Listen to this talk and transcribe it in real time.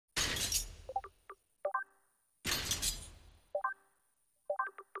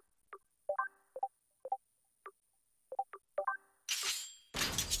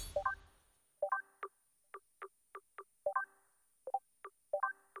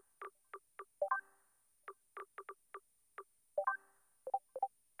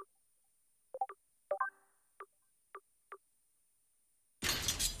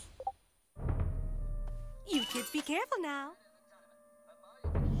Just be careful now.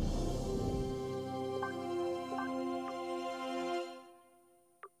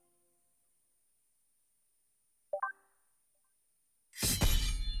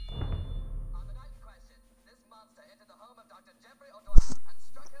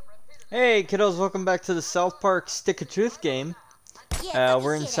 Hey kiddos, welcome back to the South Park Stick of Truth game.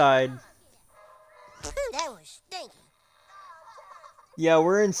 We're inside. That was stinky. Yeah,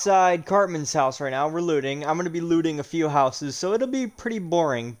 we're inside Cartman's house right now. We're looting. I'm gonna be looting a few houses, so it'll be pretty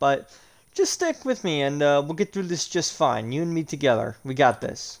boring, but just stick with me and we'll get through this just fine. You and me together. We got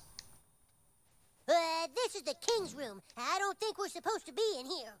this. This is the king's room. I don't think we're supposed to be in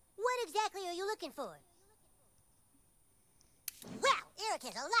here. What exactly are you looking for? Wow, Eric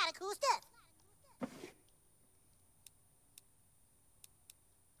has a lot of cool stuff.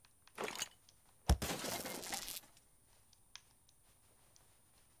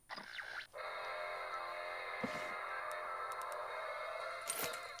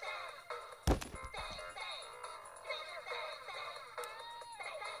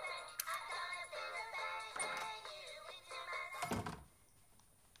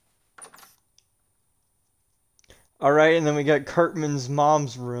 Alright, and then we got Cartman's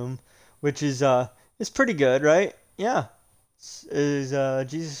mom's room, which is pretty good, right? Yeah. Is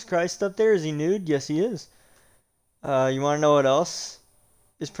Jesus Christ up there? Is he nude? Yes, he is. You want to know what else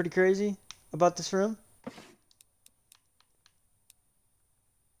is pretty crazy about this room?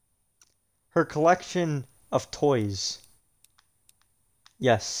 Her collection of toys.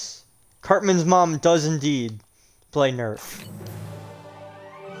 Yes. Cartman's mom does indeed play Nerf.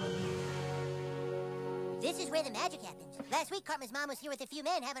 This is where the magic happens. Last week, Cartman's mom was here with a few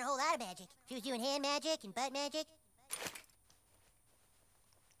men having a whole lot of magic. She was doing hand magic and butt magic.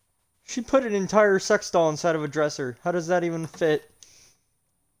 She put an entire sex doll inside of a dresser. How does that even fit?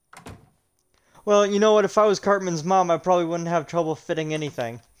 Well, you know what? If I was Cartman's mom, I probably wouldn't have trouble fitting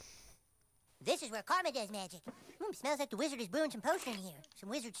anything. This is where Cartman does magic. Smells like the wizard is brewing some potion in here. Some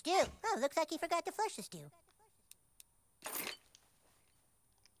wizard stew. Oh, looks like he forgot to flush the stew.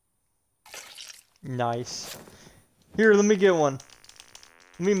 Nice. Here, let me get one.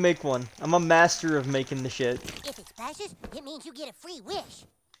 Let me make one. I'm a master of making the shit. If it splashes, it means you get a free wish.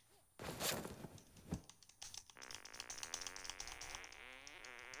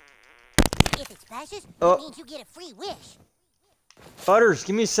 If it splashes, it means you get a free wish. Butters,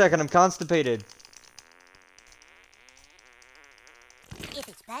 give me a second. I'm constipated. If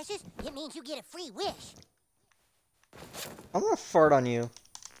it splashes, it means you get a free wish. I'm gonna fart on you.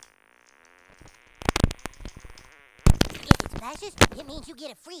 If it splashes, it means you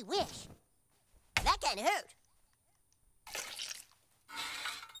get a free wish. That kinda hurt.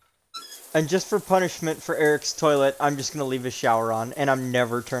 And just for punishment for Eric's toilet, I'm just gonna leave his shower on, and I'm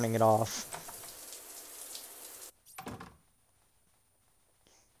never turning it off.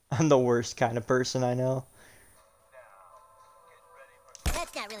 I'm the worst kind of person I know.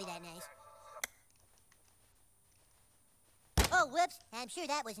 That's not really that nice. Oh, whoops. I'm sure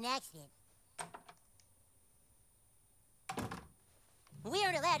that was an accident. We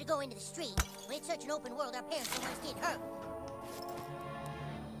aren't allowed to go into the street. It's such an open world, our parents don't want us getting hurt.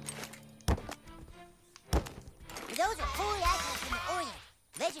 Those are holy apples from the Orient.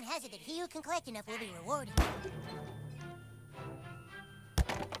 Legend has it that he who can collect enough will be rewarded.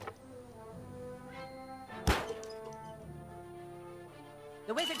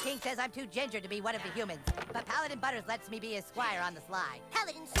 The Wizard King says I'm too ginger to be one of the humans, but Paladin Butters lets me be his squire on the sly.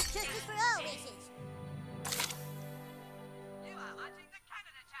 Paladins seek justice for all races. You are watching the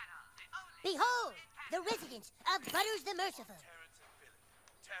Canada Channel, Behold, the residents of Butters the Merciful.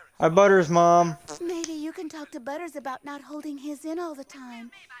 Hi, Butters' mom. Maybe you can talk to Butters about not holding his in all the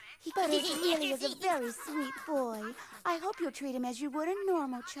time. Butters really is a very sweet boy. I hope you'll treat him as you would a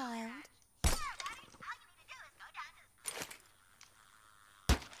normal child.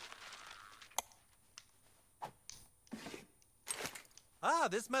 Ah,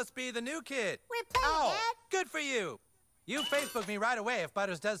 this must be the new kid. We're playing, Oh, Dad. good for you. You Facebook me right away if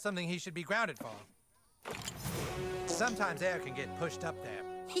Butters does something he should be grounded for. Sometimes air can get pushed up there.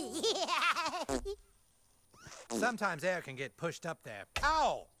 Sometimes air can get pushed up there.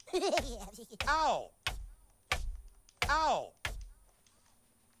 Ow! Ow! Ow!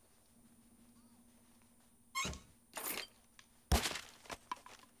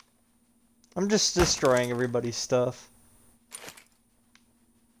 I'm just destroying everybody's stuff.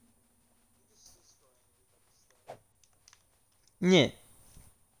 Yeah.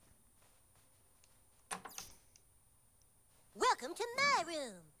 Welcome to my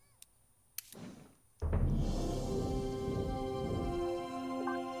room.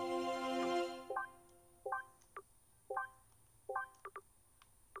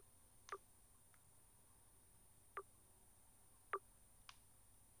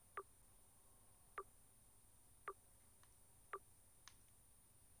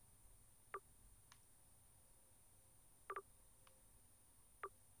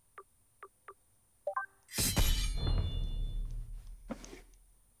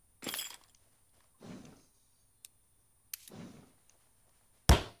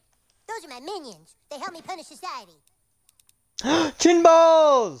 Those are my minions. They help me punish society. Chin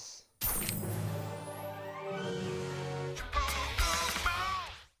balls!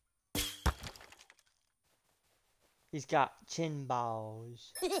 He's got chin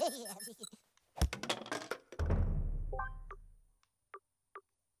balls.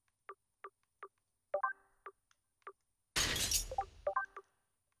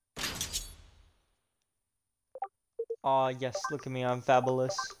 Aw, yes, look at me, I'm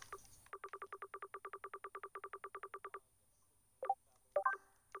fabulous.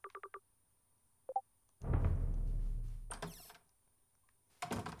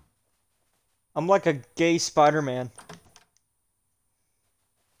 I'm like a gay Spider-Man.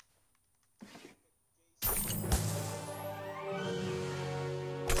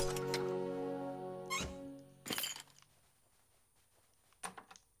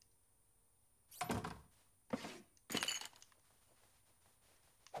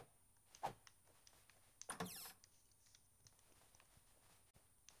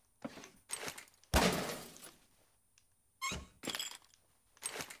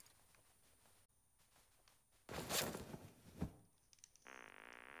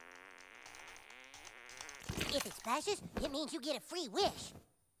 If it splashes, it means you get a free wish.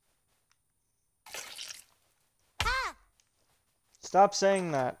 Ah! Stop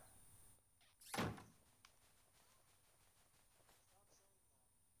saying that.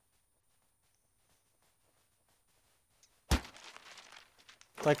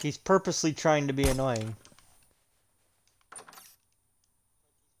 It's like he's purposely trying to be annoying.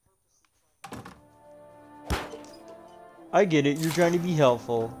 I get it, you're trying to be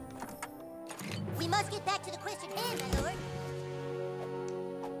helpful. We must get back to the quest at hand, my lord.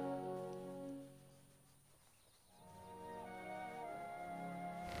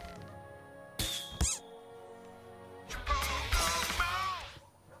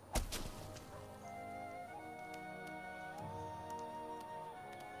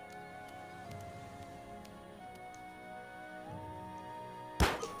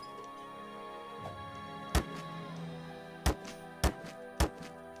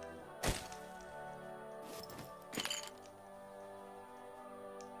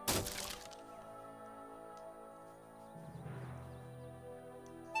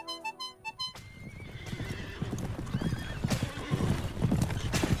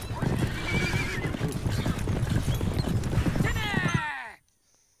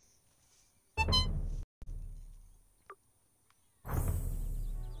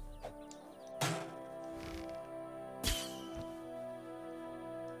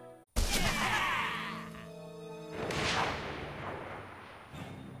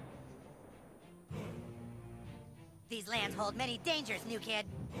 These lands hold many dangers, new kid.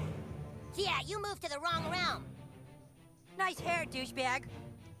 Yeah, you moved to the wrong realm. Nice hair, douchebag.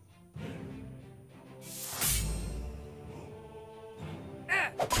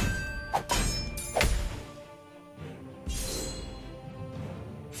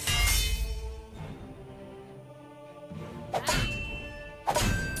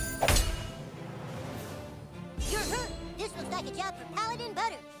 You're hurt. This looks like a job for Paladin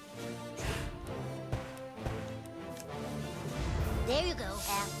Butters. There you go,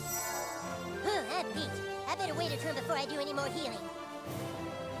 Al. I'm beat. I better wait a turn before I do any more healing.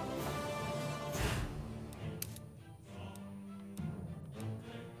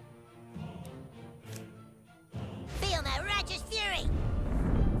 Feel my righteous fury!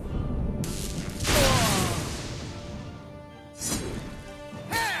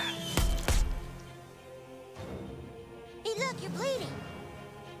 Hey, look, you're bleeding!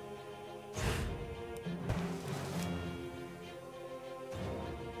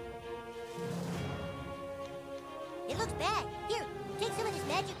 It looks bad. Here, take some of this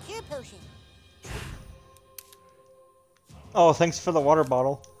magic cure potion. Oh, thanks for the water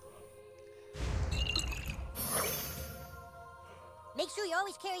bottle. Make sure you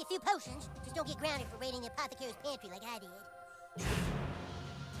always carry a few potions. Just don't get grounded for raiding the apothecary's pantry like I did.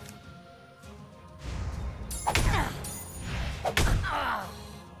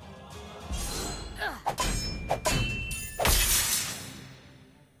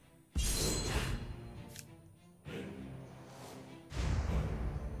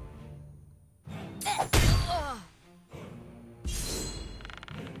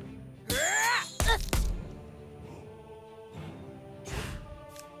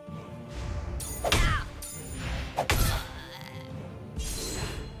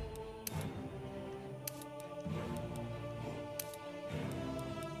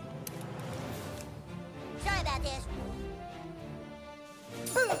 Sorry about this.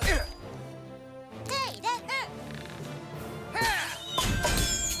 Hey, that hurt!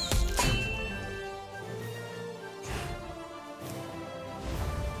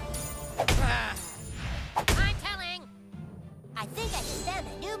 I'm telling. I think I just found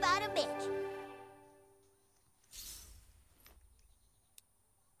a new bottom bitch.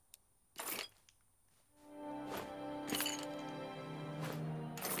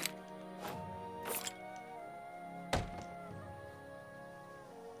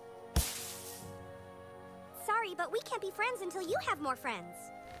 Sorry, but we can't be friends until you have more friends.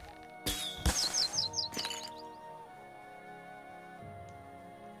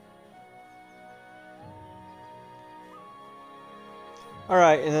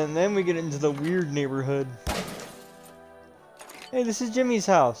 Alright, and then we get into the weird neighborhood. Hey, this is Jimmy's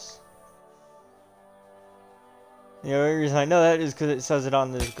house. The only reason I know that is because it says it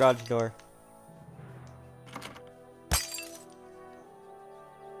on the garage door.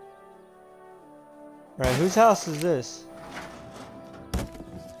 Alright, whose house is this?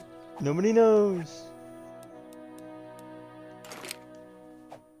 Nobody knows.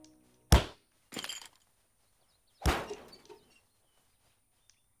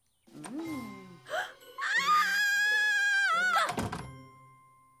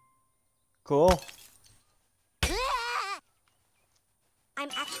 Cool. I'm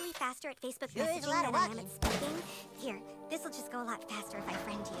actually faster at Facebook Sure is a messaging lot than of I am watching. at speaking. Here, this will just go a lot faster if I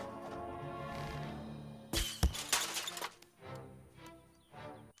friend you.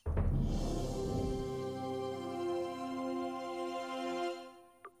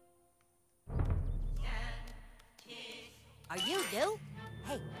 Are you new?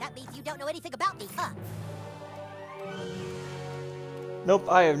 Hey, that means you don't know anything about me, huh? Nope,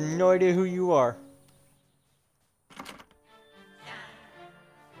 I have no idea who you are.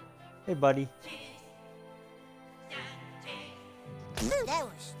 Hey, buddy. That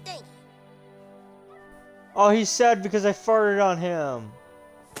was stinky. Oh, he's sad because I farted on him.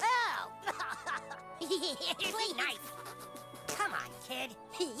 Oh! Be nice. Come on, kid.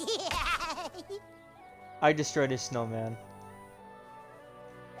 I destroyed his snowman.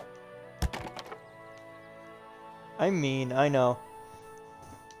 I'm mean, I know.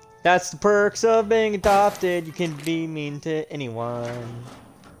 That's the perks of being adopted. You can be mean to anyone.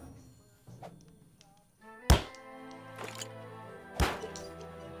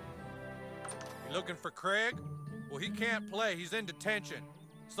 You looking for Craig? Well, he can't play. He's in detention.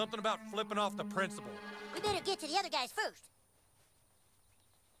 Something about flipping off the principal. We better get to the other guys first.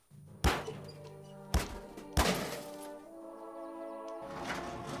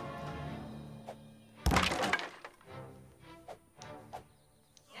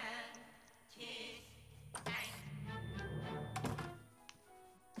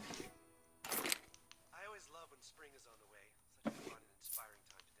 I always love when spring is on the way. Such a fun and inspiring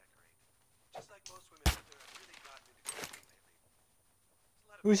time to decorate. Just like most women out there, I've really gotten into gardening lately. There's a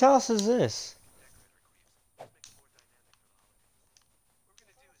lot of Whose house is this? decorate our queefs. Just make it more dynamic for the holidays. What we're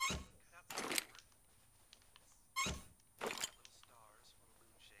gonna do is cut out some paper. Little stars, little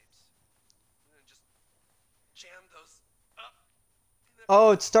moon shapes. And then just jam those up. in the-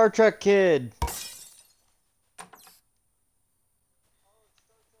 Oh, it's Star Trek Kid.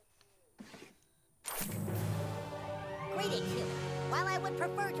 Greetings, human. While I would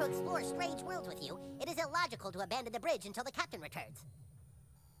prefer to explore strange worlds with you, it is illogical to abandon the bridge until the captain returns.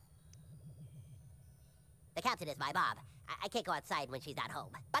 The captain is my Bob. I can't go outside when she's not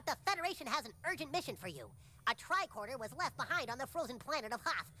home. But the Federation has an urgent mission for you. A tricorder was left behind on the frozen planet of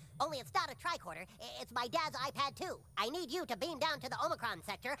Hoth. Only it's not a tricorder, it's my dad's iPad 2. I need you to beam down to the Omicron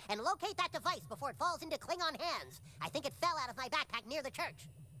sector and locate that device before it falls into Klingon hands. I think it fell out of my backpack near the church.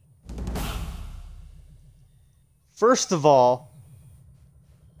 First of all,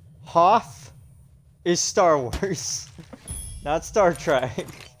 Hoth is Star Wars, not Star Trek.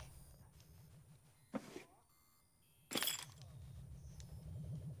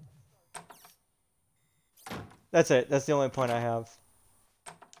 That's it. That's the only point I have.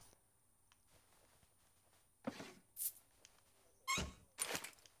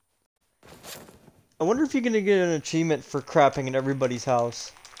 I wonder if you're gonna get an achievement for crapping in everybody's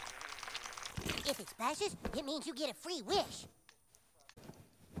house. If it splashes, it means you get a free wish.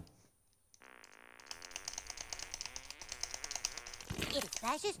 If it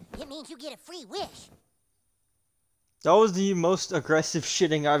splashes, it means you get a free wish. That was the most aggressive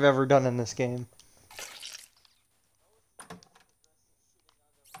shitting I've ever done in this game.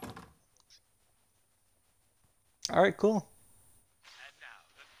 Alright, cool. And now,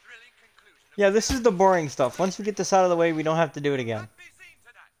 the thrilling conclusion of Yeah, this is the boring stuff. Once we get this out of the way, we don't have to do it again. not be seen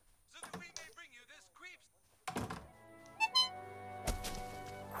tonight, so that we may bring you this creeps.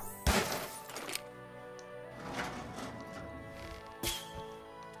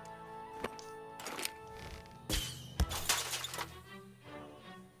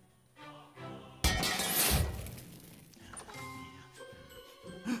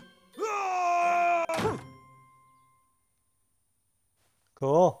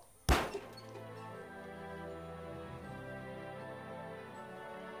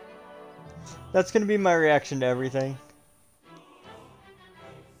 That's gonna be my reaction to everything.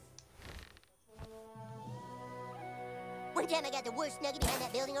 One time I got the worst nugget behind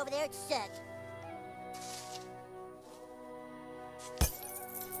that building over there. It sucked.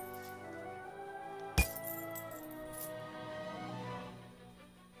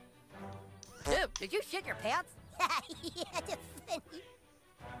 Dude, did you shit your pants? Yeah, that's funny.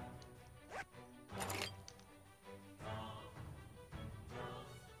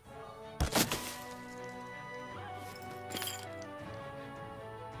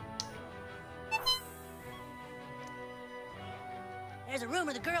 There's a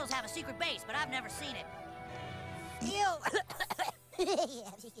rumor the girls have a secret base, but I've never seen it. Ew.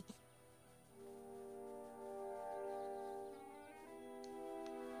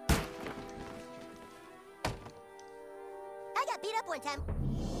 I got beat up one time.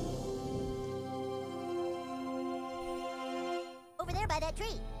 Over there by that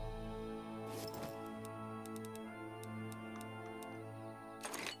tree.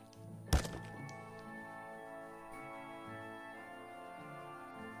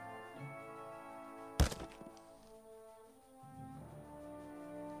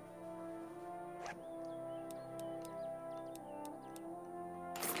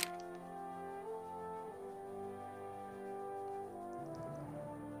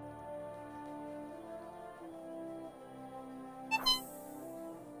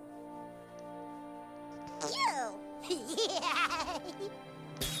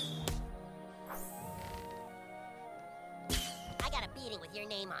 I got a beating with your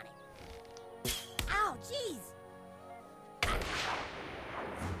name on it. Ow, jeez!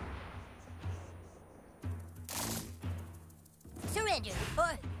 Surrender,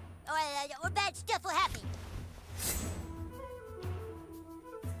 or bad stuff will happen.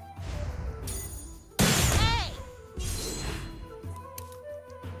 Hey!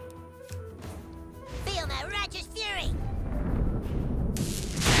 Feel my righteous fury!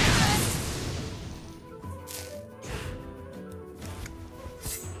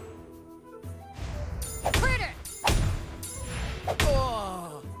 Murder!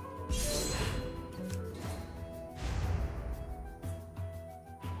 Oh.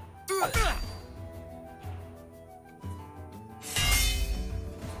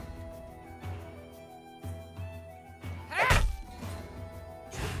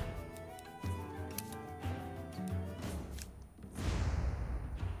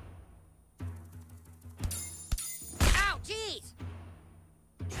 Ow, jeez!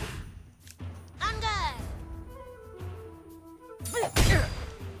 I'm good! Baby!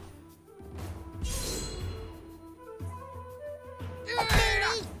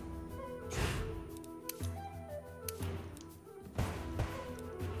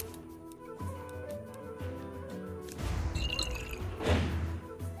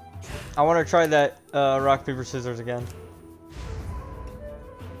 I want to try that rock, paper, scissors again.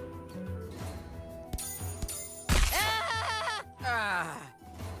 Ah.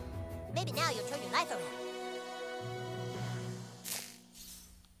 Maybe now you'll turn your life around.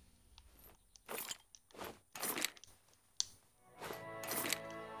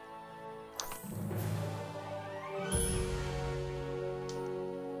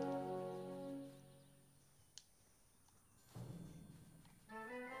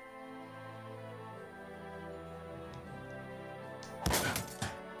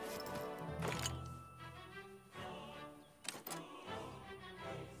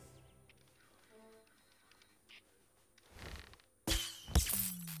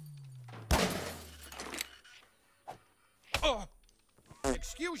 Oh!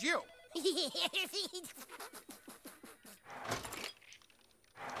 Excuse you. Maybe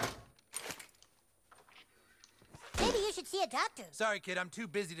you should see a doctor. Sorry, kid, I'm too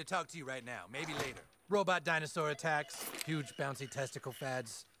busy to talk to you right now. Maybe later. Robot dinosaur attacks, huge bouncy testicle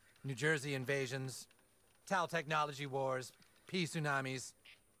fads, New Jersey invasions, Tal technology wars, pea tsunamis.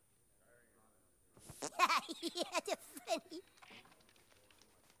 Yeah, that's funny.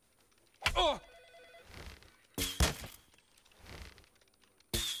 Oh!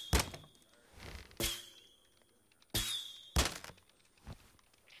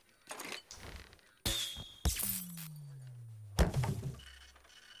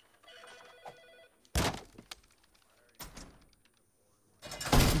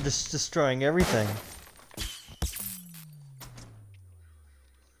 Just destroying everything.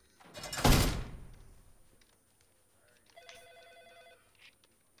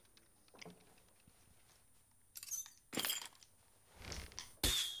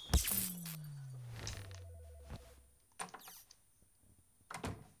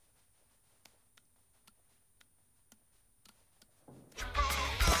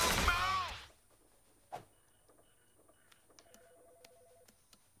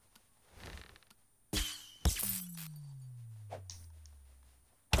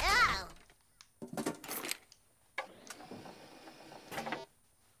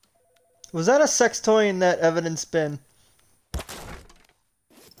 Was that a sex toy in that evidence bin?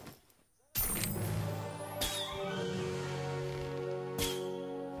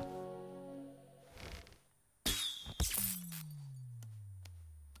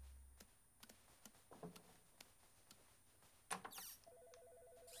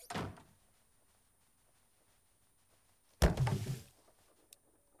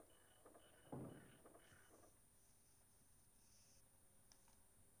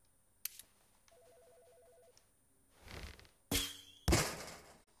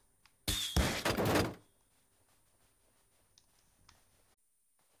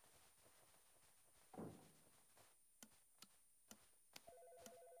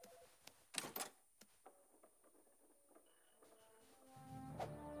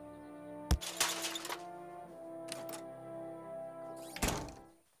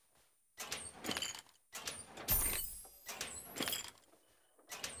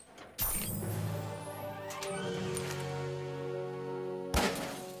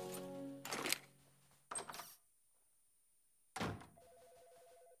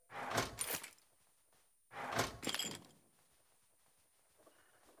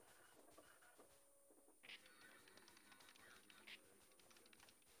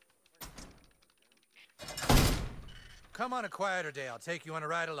 Come on a quieter day. I'll take you on a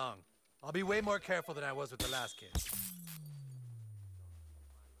ride along. I'll be way more careful than I was with the last kid.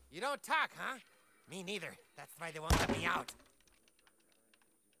 You don't talk, huh? Me neither. That's why they won't let me out.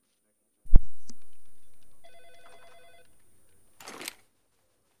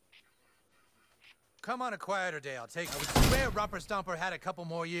 Come on a quieter day. I'll take... I would swear Romper Stomper had a couple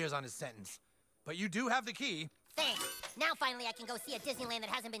more years on his sentence. But you do have the key. Thanks. Now finally I can go see a Disneyland that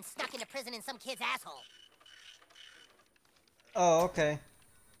hasn't been stuck into prison in some kid's asshole. Oh, okay.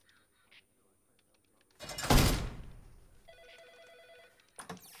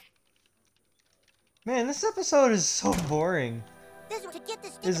 Man, this episode is so boring. To get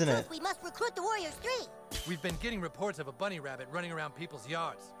this Isn't it? We must recruit the Warriors 3. We've been getting reports of a bunny rabbit running around people's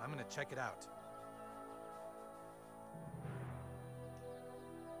yards. I'm gonna check it out.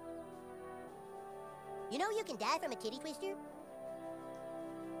 You know you can die from a titty twister?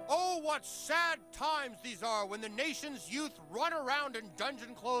 Oh, what sad times these are when the nation's youth run around in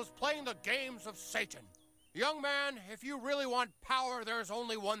dungeon clothes playing the games of Satan. Young man, if you really want power, there's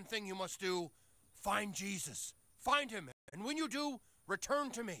only one thing you must do. Find Jesus. Find him, and when you do, return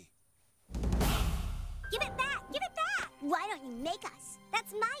to me. Give it back! Give it back! Why don't you make us?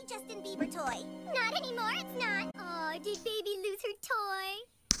 That's my Justin Bieber toy. Not anymore, it's not. Oh, did baby lose her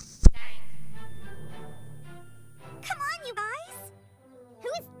toy? Come on, you guys! Who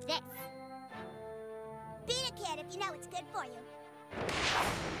is this? Beat a kid if you know it's good for you.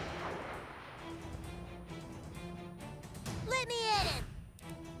 Let me at him!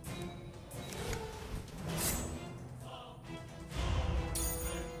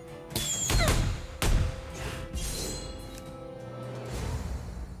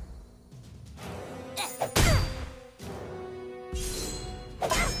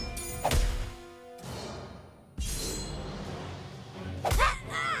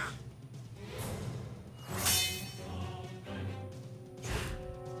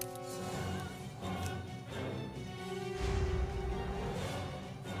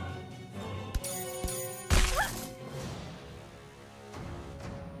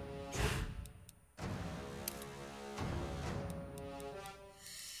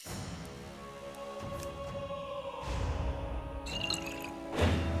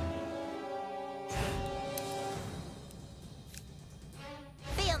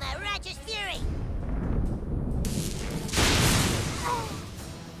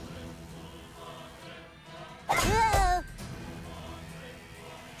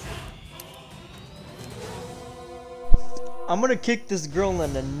 I'm gonna kick this girl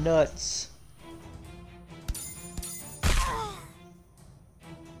in the nuts.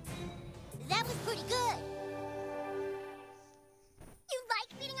 That was pretty good. You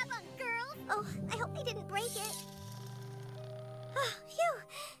like beating up on girls? Oh, I hope they didn't break it. Oh, phew.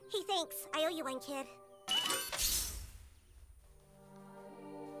 Hey, thanks. I owe you one, kid.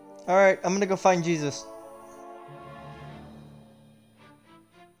 Alright, I'm gonna go find Jesus.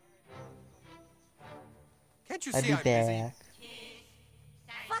 Can't you I'll see be I'm busy? back.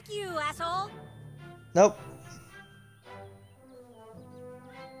 Fuck you, asshole! Nope.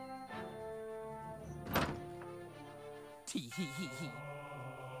 Tee hee hee hee.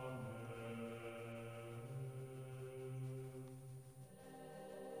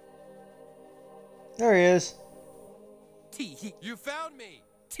 There he is. Tee hee. You found me.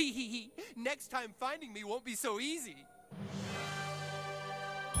 Tee hee hee. Next time finding me won't be so easy.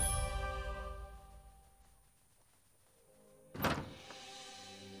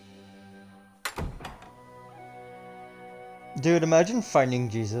 Dude, imagine finding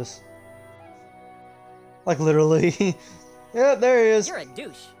Jesus. Like, literally. Yeah, there he is. You're a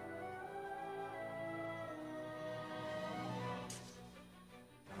douche.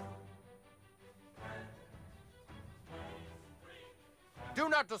 Do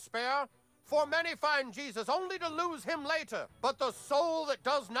not despair, for many find Jesus only to lose him later. But the soul that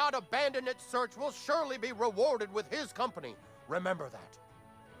does not abandon its search will surely be rewarded with his company. Remember that.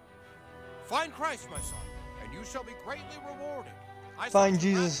 Find Christ, my son, and you shall be greatly rewarded. Find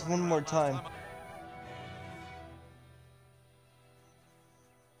Jesus one more time.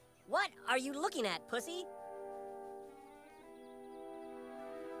 What are you looking at, pussy?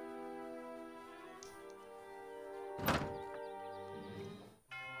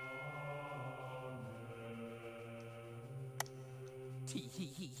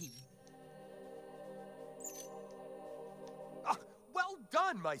 Well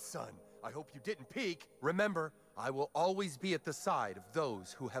done, my son. I hope you didn't peek. Remember, I will always be at the side of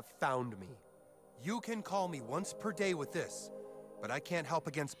those who have found me. You can call me once per day with this, but I can't help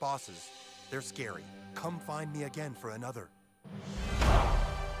against bosses. They're scary. Come find me again for another.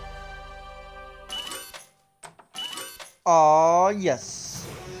 Aw, yes.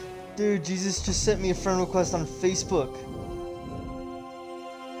 Dude, Jesus just sent me a friend request on Facebook.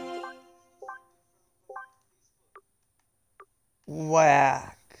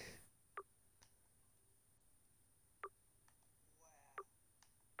 Whack.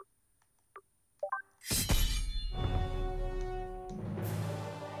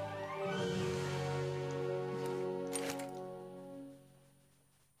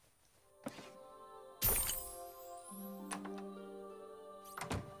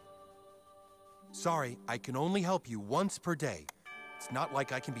 Sorry, I can only help you once per day. It's not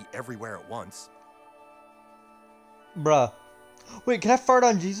like I can be everywhere at once. Bruh. Wait, can I fart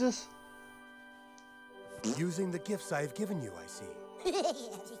on Jesus? Using the gifts I have given you, I see.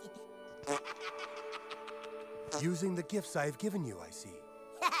 Using the gifts I have given you, I see.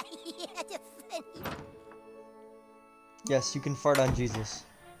 Yes, you can fart on Jesus.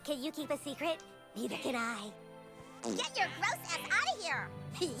 Can you keep a secret? Neither can I. Get your gross ass out of here!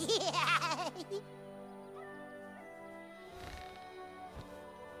 Yeah!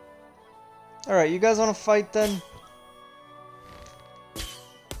 Alright, you guys want to fight then?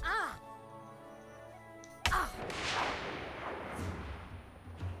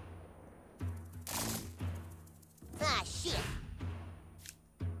 Ah, shit.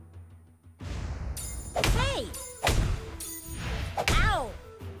 Hey! Ow!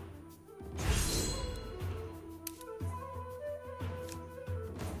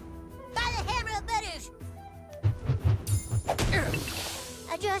 By the hammer of butters!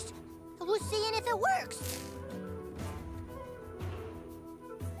 I was seeing if it works.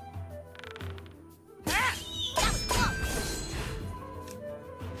 Ah! That was close.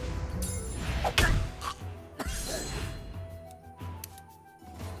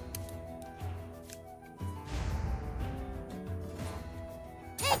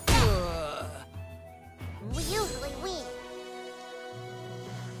 We usually win.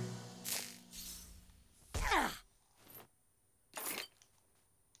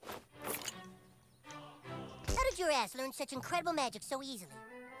 How did your ass learn such incredible magic so easily?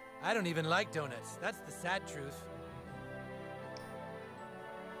 I don't even like donuts. That's the sad truth.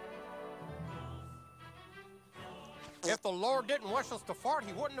 If the Lord didn't wish us to fart,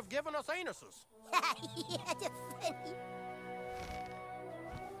 he wouldn't have given us anuses. Yeah, that's funny.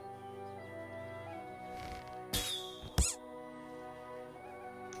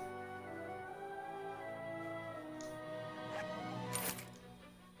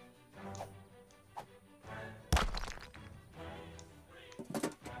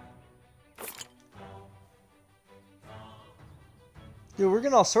 Dude, we're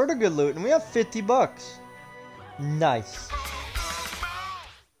getting all sort of good loot, and we have 50 bucks. Nice.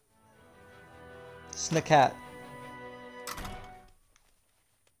 Snack hat.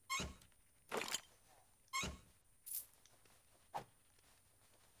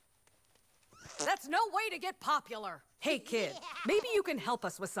 That's no way to get popular. Hey, kid, maybe you can help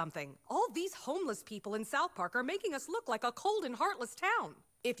us with something. All these homeless people in South Park are making us look like a cold and heartless town.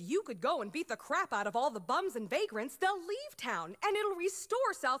 If you could go and beat the crap out of all the bums and vagrants, they'll leave town, and it'll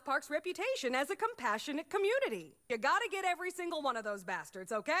restore South Park's reputation as a compassionate community. You gotta get every single one of those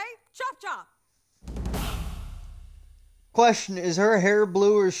bastards, okay? Chop chop! Question, is her hair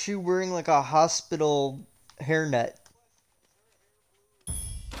blue or is she wearing like a hospital hairnet?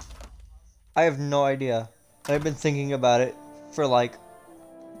 I have no idea. I've been thinking about it for like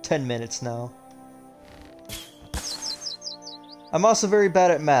 10 minutes now. I'm also very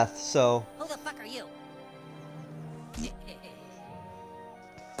bad at math, so... Who the fuck are you?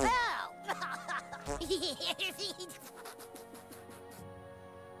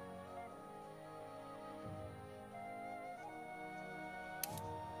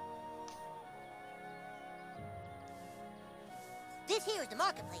 This here is the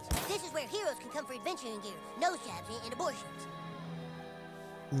marketplace. This is where heroes can come for adventuring gear, nose jabs, and abortions.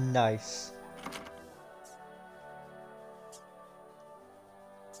 Nice.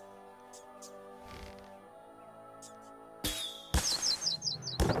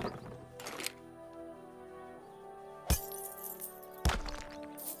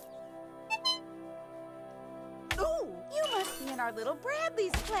 Ooh, you must be in our little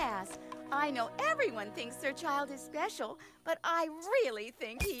Bradley's class. I know everyone thinks their child is special, but I really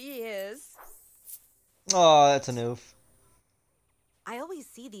think he is. Oh, that's an oof. I always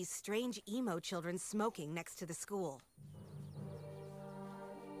see these strange emo children smoking next to the school.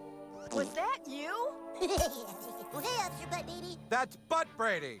 Was that you? Well, hey, Officer Butt Baby. That's Butt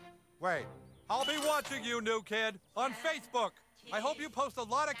Brady. Wait, I'll be watching you, new kid, on Facebook. I hope you post a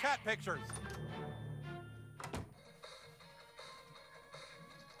lot of cat pictures.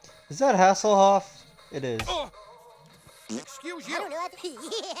 Is that Hasselhoff? It is. Excuse I you. don't know.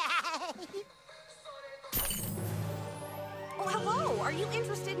 Oh, hello! Are you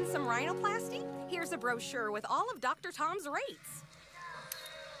interested in some rhinoplasty? Here's a brochure with all of Dr. Tom's rates.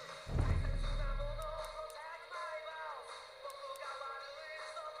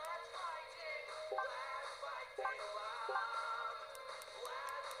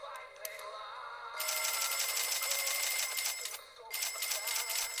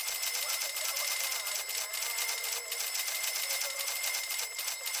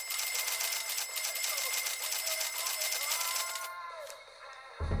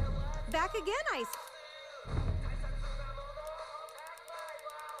 Back again, I...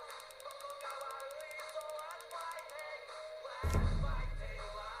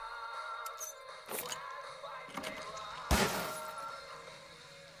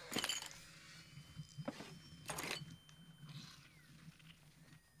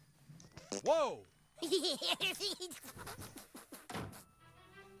 Whoa!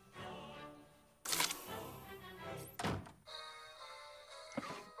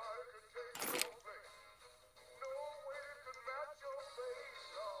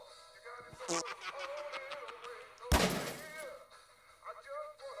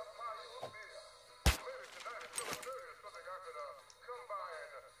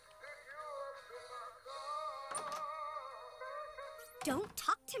 Don't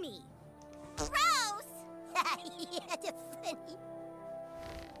talk to me. Gross! Yeah, that's funny.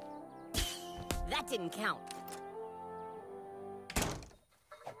 That didn't count.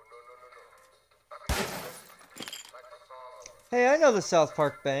 Hey, I know the South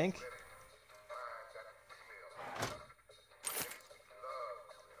Park Bank.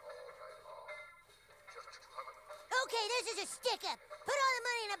 Okay, this is a stick-up. Put all the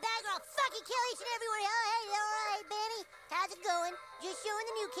money in a bag or I'll fucking kill each and every one. Oh, hey, all right, Benny. How's it going? Just showing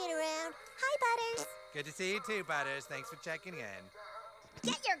the new kid around. Hi, Butters. Good to see you too, Butters. Thanks for checking in.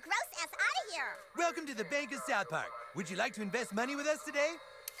 Get your gross ass out of here. Welcome to the Bank of South Park. Would you like to invest money with us today?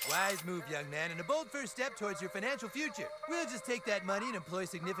 Wise move, young man, and a bold first step towards your financial future. We'll just take that money and employ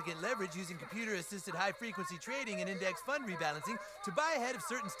significant leverage using computer-assisted high-frequency trading and index fund rebalancing to buy ahead of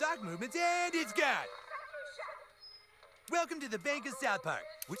certain stock movements, and it's gone! Welcome to the Bank of South Park.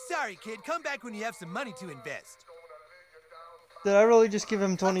 Sorry, kid, come back when you have some money to invest. Did I really just give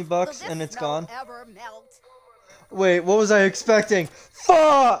him 20 bucks Will and this it's snow gone? ever melt? Wait, what was I expecting?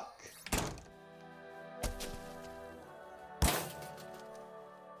 Fuck!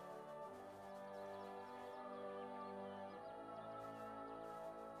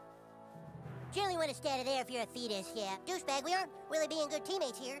 Generally want to stay out of there if you're a fetus, yeah. Douchebag, we aren't really being good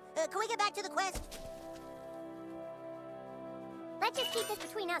teammates here. Can we get back to the quest? Let's just keep this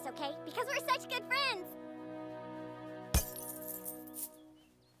between us, okay? Because we're such good friends.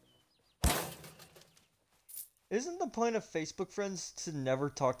 Isn't the point of Facebook friends to never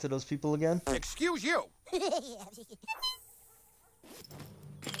talk to those people again? Excuse you.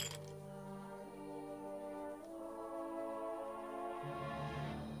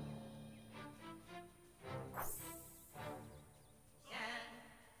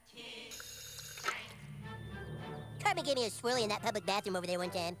 Cartman gave me a swirly in that public bathroom over there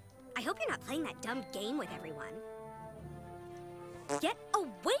one time. I hope you're not playing that dumb game with everyone. Get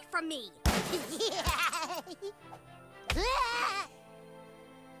away from me! I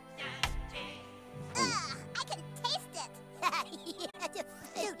can taste it!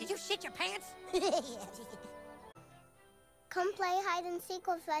 Dude, did you shit your pants? Come play hide and seek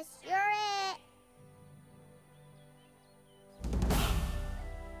with us. You're it!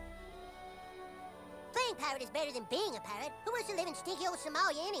 Playing pirate is better than being a pirate. Who wants to live in stinky old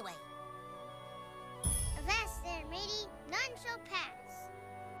Somalia anyway? Avast there, matey. None shall pass.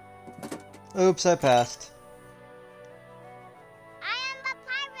 Oops, I passed. I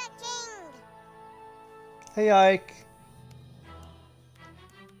Hey, Ike.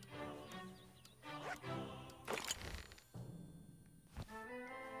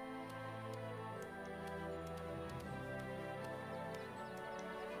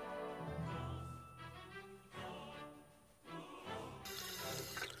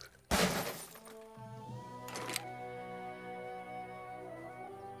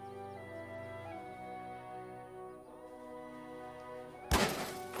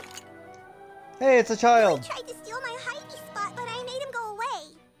 Hey, it's a child. He tried to steal my hidey spot, but I made him go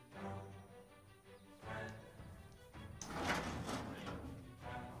away.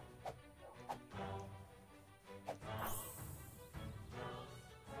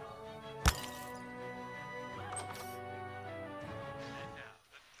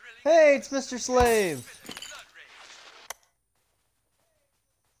 Hey, it's Mr. Slave.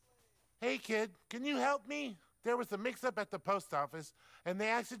 Hey, kid, can you help me? There was a mix-up at the post office, and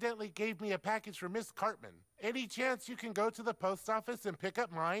they accidentally gave me a package for Miss Cartman. Any chance you can go to the post office and pick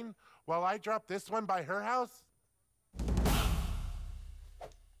up mine while I drop this one by her house?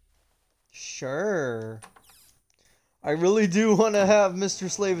 Sure. I really do want to have Mr.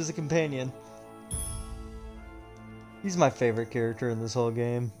 Slave as a companion. He's my favorite character in this whole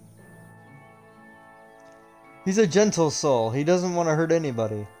game. He's a gentle soul. He doesn't want to hurt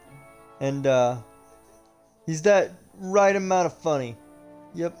anybody. And, he's that right amount of funny.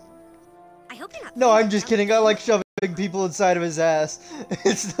 Yep. I hope you're not. No, I'm just kidding. I like shoving people inside of his ass.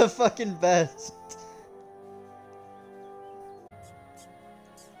 It's the fucking best.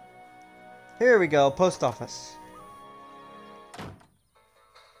 Here we go, post office.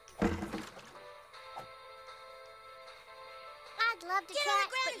 I'd love to chat,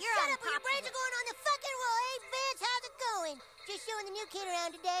 but you're Shut unpopular. up, or your brains are going on the fucking roll. Hey, Vince, how's it going? Just showing the new kid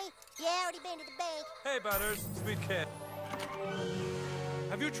around today. Yeah, already been to the bank. Hey, Butters. Sweet kid.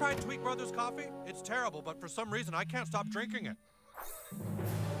 Have you tried Tweet Brothers coffee? It's terrible, but for some reason I can't stop drinking it.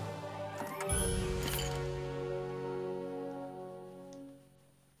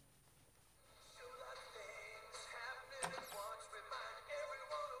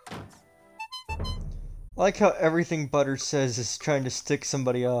 I like how everything Butter says is trying to stick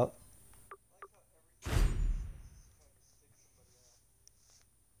somebody up.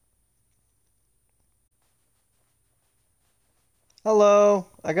 Hello,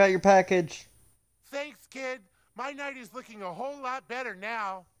 I got your package. Thanks, kid. My night is looking a whole lot better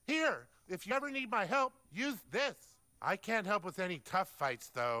now. Here, if you ever need my help, use this. I can't help with any tough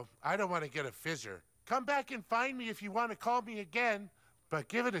fights, though. I don't want to get a fissure. Come back and find me if you want to call me again, but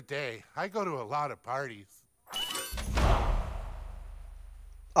give it a day. I go to a lot of parties.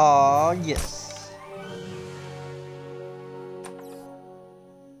 Aw, yes.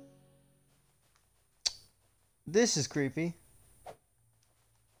 This is creepy.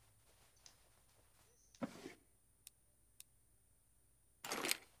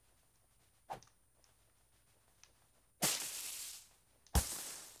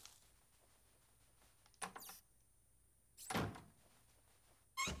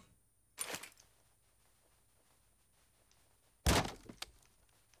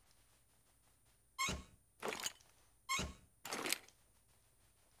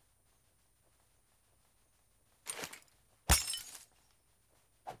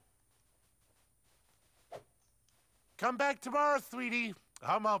 Come back tomorrow, sweetie.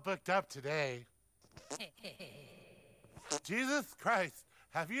 I'm all booked up today. Jesus Christ,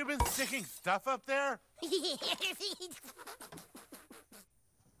 have you been sticking stuff up there?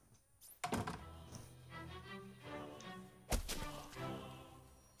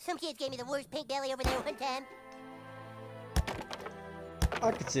 Some kids gave me the worst pink belly over there one time.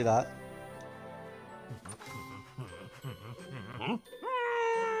 I could see that.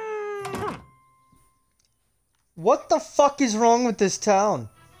 What the fuck is wrong with this town?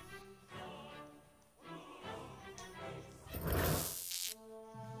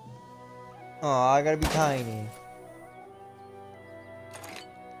 Oh, I gotta be tiny.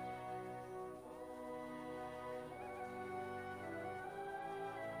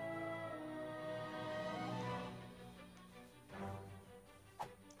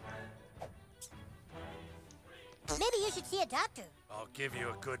 Maybe you should see a doctor. I'll give you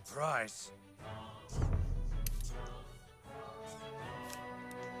a good price.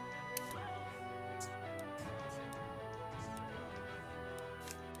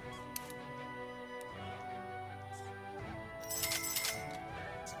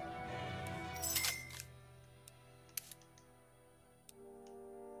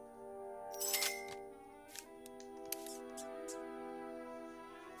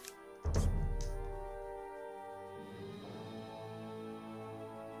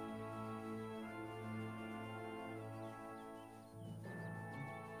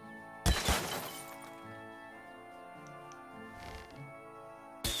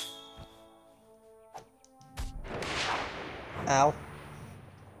 Ow.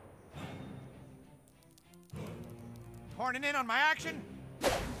 Horning in on my action?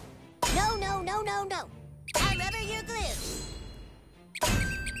 No, no, no, no, no. I rubber your glue.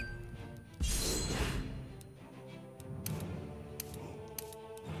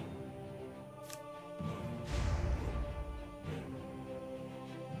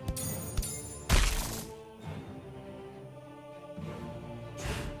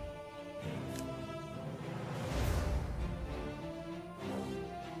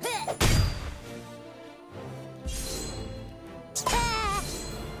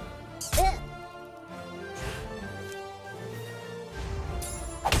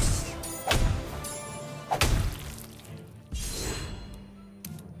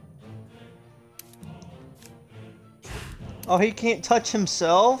 Oh, he can't touch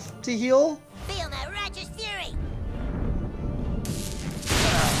himself to heal? Feel my righteous fury.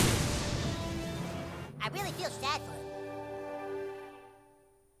 I really feel sad for him.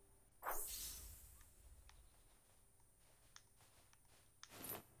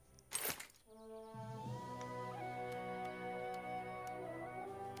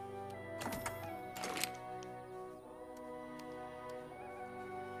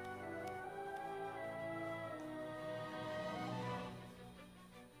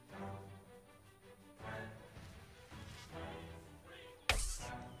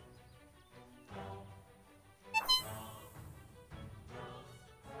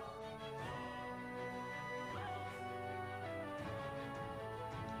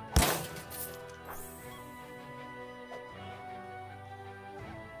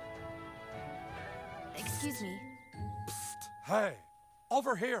 Excuse me. Hey,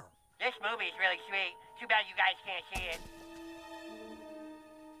 over here. This movie is really sweet. Too bad you guys can't see it.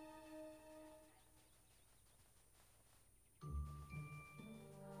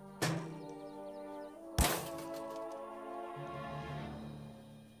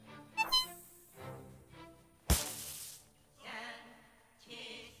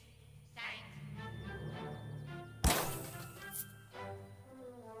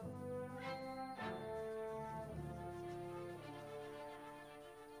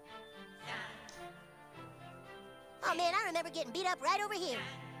 Oh man, I remember getting beat up right over here.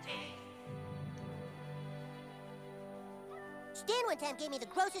 Stan one time gave me the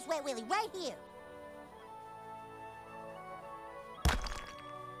grossest wet willy right here.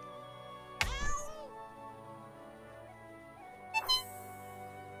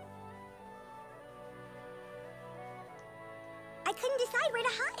 I couldn't decide where to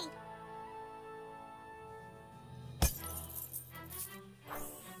hide.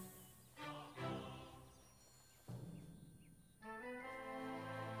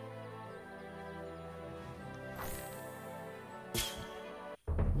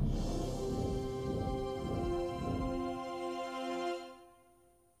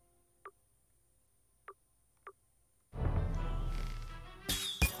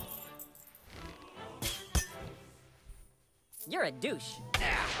 You're a douche.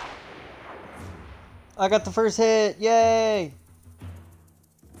 I got the first hit. Yay!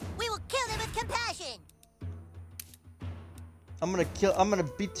 We will kill them with compassion. I'm gonna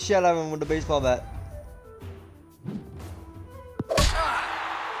beat the shit out of him with a baseball bat.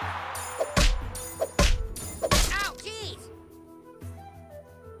 Ow, jeez.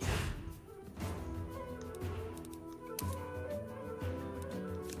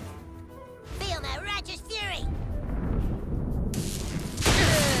 Feel my righteous fury.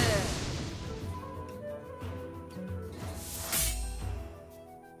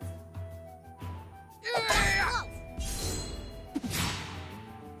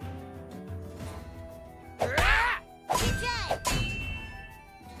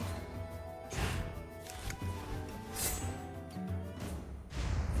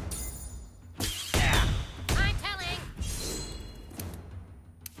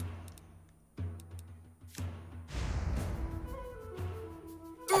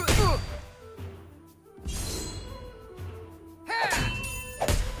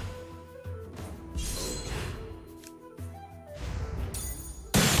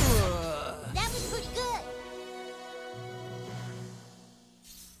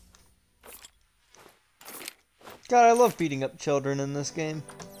 God, I love beating up children in this game.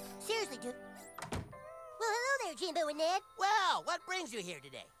 Seriously, dude. Well, hello there, Jimbo and Ned. Well, what brings you here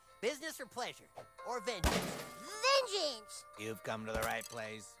today? Business or pleasure? Or vengeance? Vengeance! You've come to the right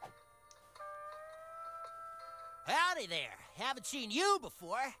place. Howdy there. Haven't seen you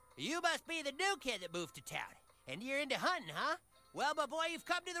before. You must be the new kid that moved to town. And you're into hunting, huh? Well, my boy, you've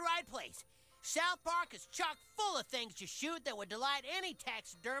come to the right place. South Park is chock full of things to shoot that would delight any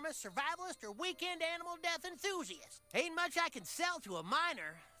taxidermist, survivalist, or weekend animal death enthusiast. Ain't much I can sell to a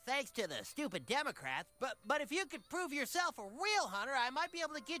minor, thanks to the stupid Democrats, but if you could prove yourself a real hunter, I might be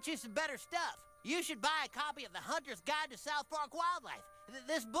able to get you some better stuff. You should buy a copy of The Hunter's Guide to South Park Wildlife,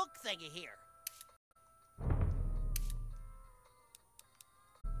 this book thingy here.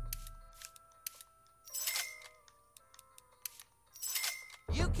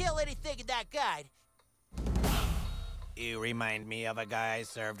 You kill anything in that guide. You remind me of a guy I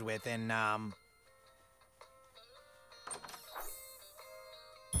served with in,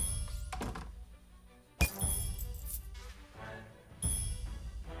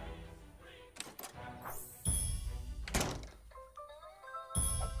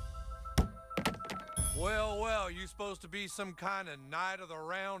 Well, you supposed to be some kind of knight of the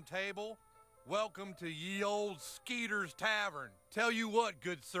round table? Welcome to ye old Skeeter's Tavern. Tell you what,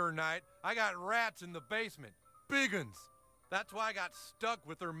 good Sir Knight, I got rats in the basement. Big uns. That's why I got stuck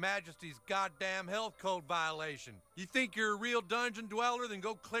with Her Majesty's goddamn health code violation. You think you're a real dungeon dweller? Then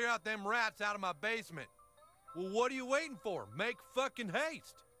go clear out them rats out of my basement. Well, what are you waiting for? Make fucking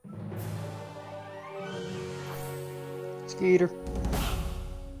haste. Skeeter.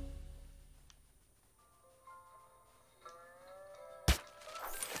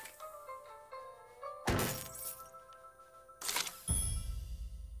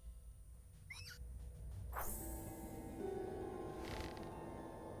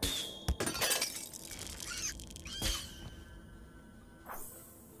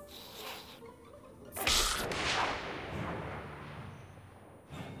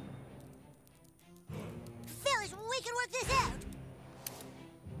 We can work this out.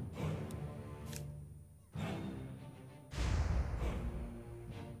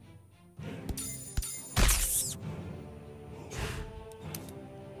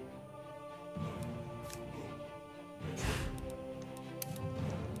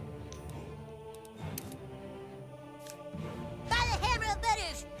 By the hammer of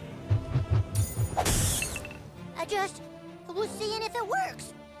butters. I was seeing if it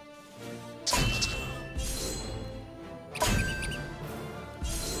works.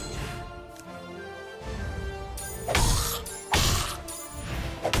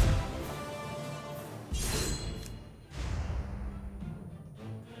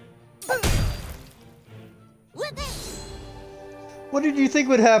 What did you think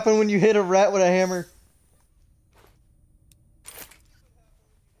would happen when you hit a rat with a hammer?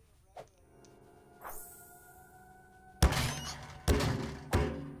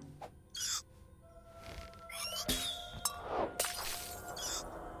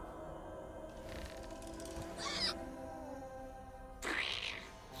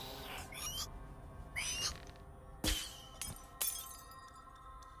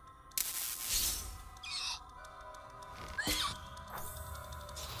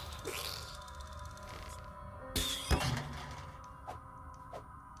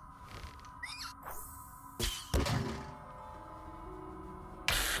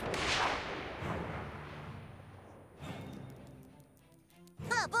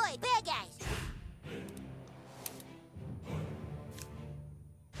 Oh boy, bad guys!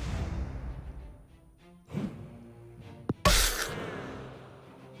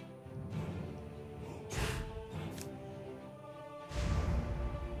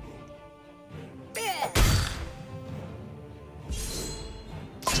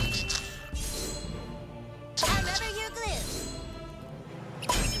 I remember your glue.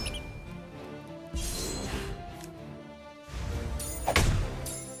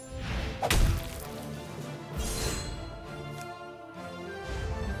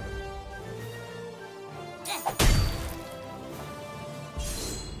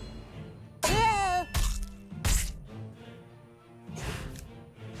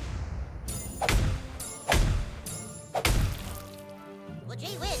 Well,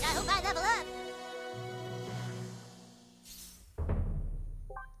 gee whiz, I hope I level up.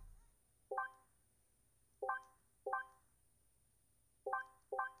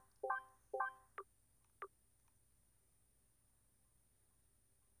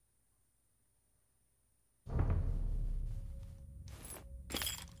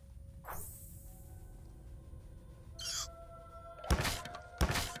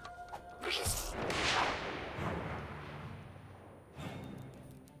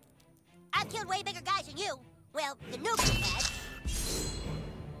 I've killed way bigger guys than you. Well, the nuclear has.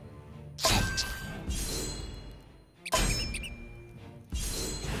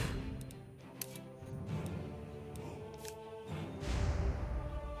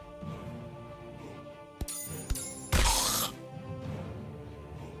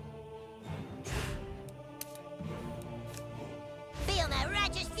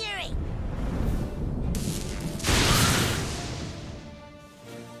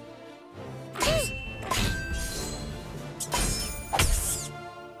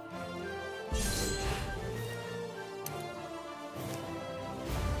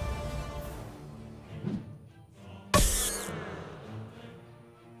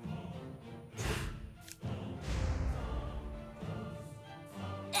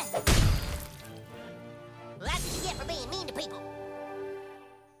 Well, that's what you get for being mean to people.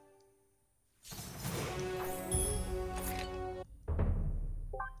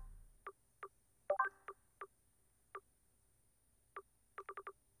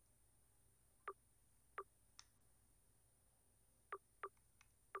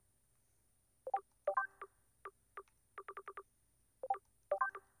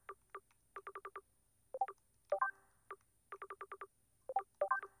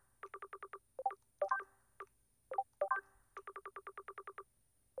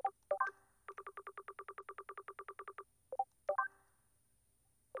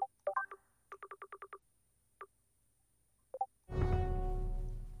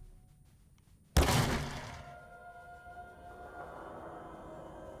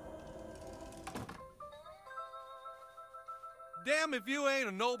 Damn if you ain't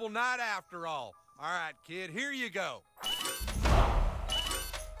a noble knight after all. All right, kid, here you go.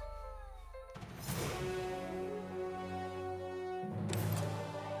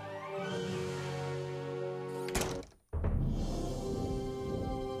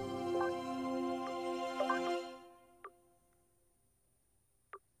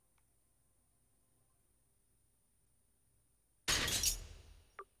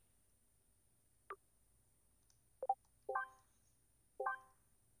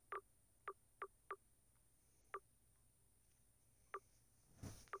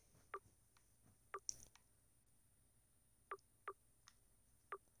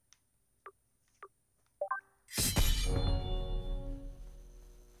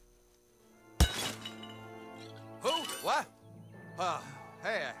 What?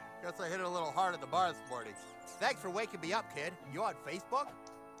 Hey, I guess I hit it a little hard at the bar this morning. Thanks for waking me up, kid. You on Facebook?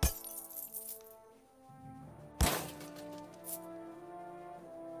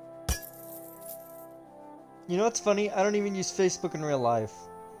 You know what's funny? I don't even use Facebook in real life.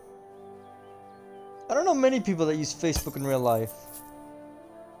 I don't know many people that use Facebook in real life.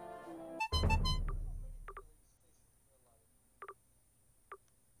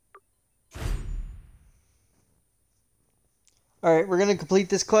 Alright, we're gonna complete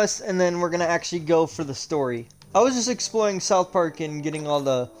this quest and then we're gonna actually go for the story. I was just exploring South Park and getting all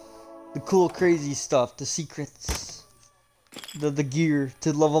the cool crazy stuff, the secrets, the gear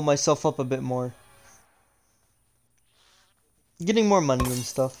to level myself up a bit more. Getting more money and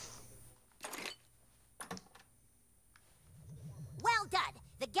stuff. Well done.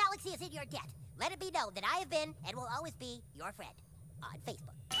 The galaxy is in your debt. Let it be known that I have been and will always be your friend on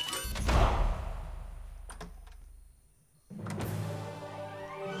Facebook.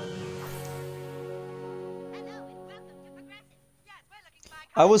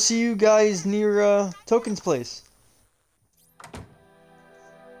 I will see you guys near Token's place.